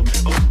 oh,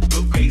 oh,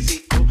 go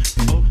crazy. Oh,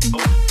 oh,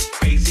 oh,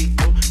 crazy.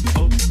 Oh,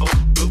 oh, oh,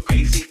 go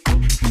crazy.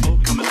 Oh, oh,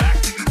 coming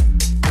back to you.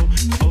 Oh,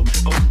 oh,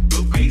 oh, go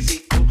crazy.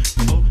 Oh,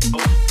 oh,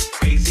 oh,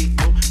 crazy.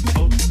 Oh,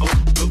 oh, oh,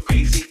 go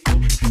crazy. Oh,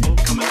 oh,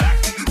 coming back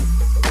to you.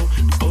 Oh,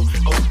 oh,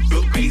 oh, go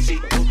crazy.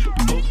 Oh,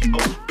 oh,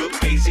 oh, go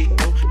crazy.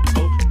 Oh,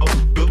 oh, oh,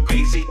 go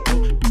crazy. Oh,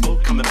 oh,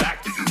 coming back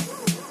to you.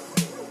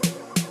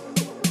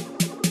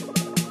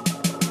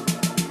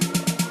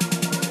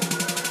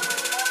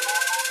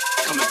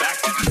 Coming back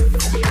to you,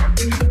 coming back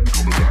to you,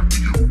 coming back to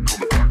you, coming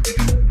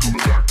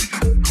back to you, coming back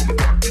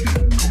to you, coming back to you,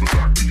 coming back to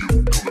you,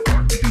 coming back to you,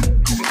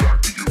 coming back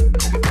to you, coming back to you,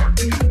 coming back to you, coming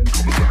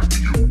back to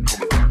you,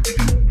 coming back to you,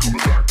 coming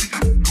back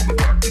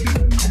to you, coming back to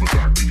you, coming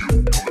back to you.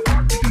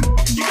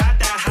 You got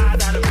that high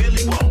that I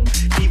really want,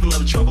 even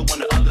little trouble when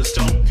the others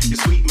don't. Your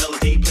sweet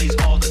melody plays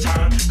all the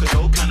time, cause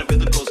your kind of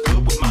rhythm goes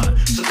good with mine.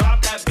 So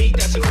drop that beat,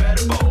 that's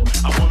incredible.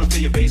 I wanna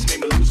feel your bass,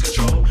 make me lose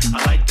control.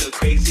 I like the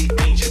crazy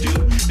things you do,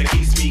 that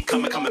keeps me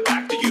coming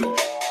back to you.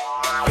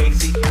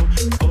 Crazy, oh,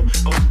 oh,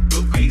 oh,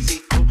 go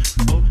crazy, oh,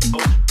 oh,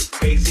 oh,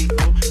 crazy,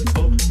 oh,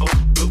 oh, oh,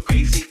 go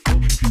crazy, oh,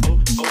 oh,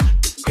 oh,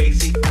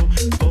 crazy, oh,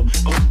 oh,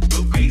 oh,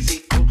 go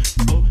crazy, oh,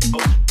 oh,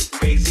 oh,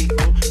 crazy,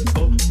 oh,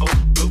 oh, oh,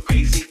 go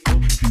crazy, oh,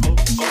 oh,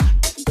 oh,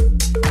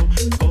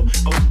 oh, oh,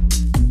 oh,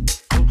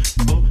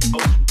 oh,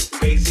 oh,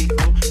 crazy,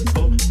 oh,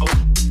 oh, oh,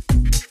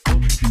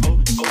 oh,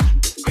 oh,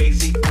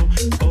 crazy, oh,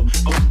 oh,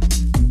 oh,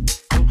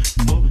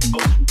 oh,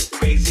 oh,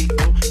 crazy,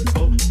 oh,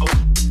 oh, oh.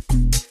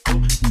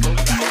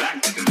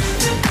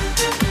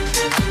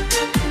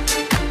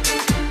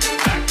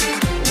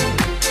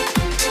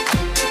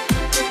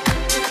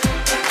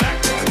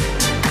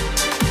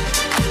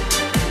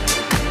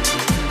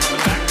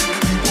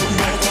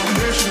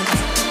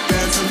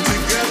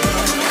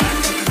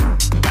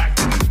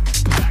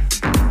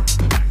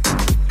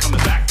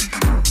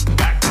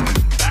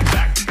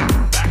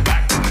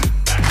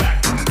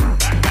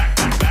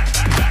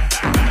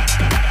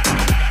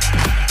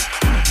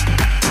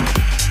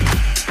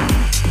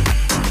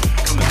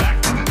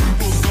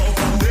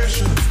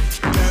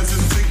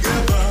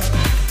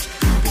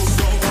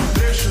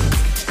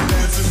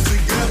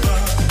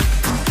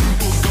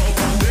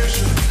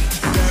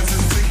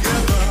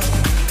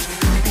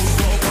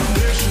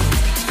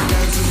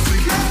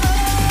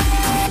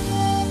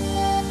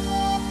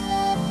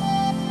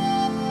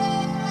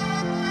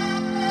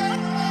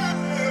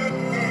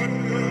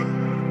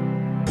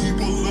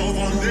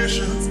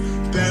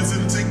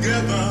 dancing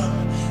together.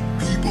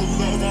 People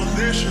love our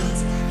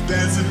nations,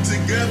 dancing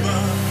together.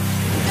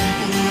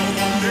 People love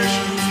our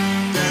nations.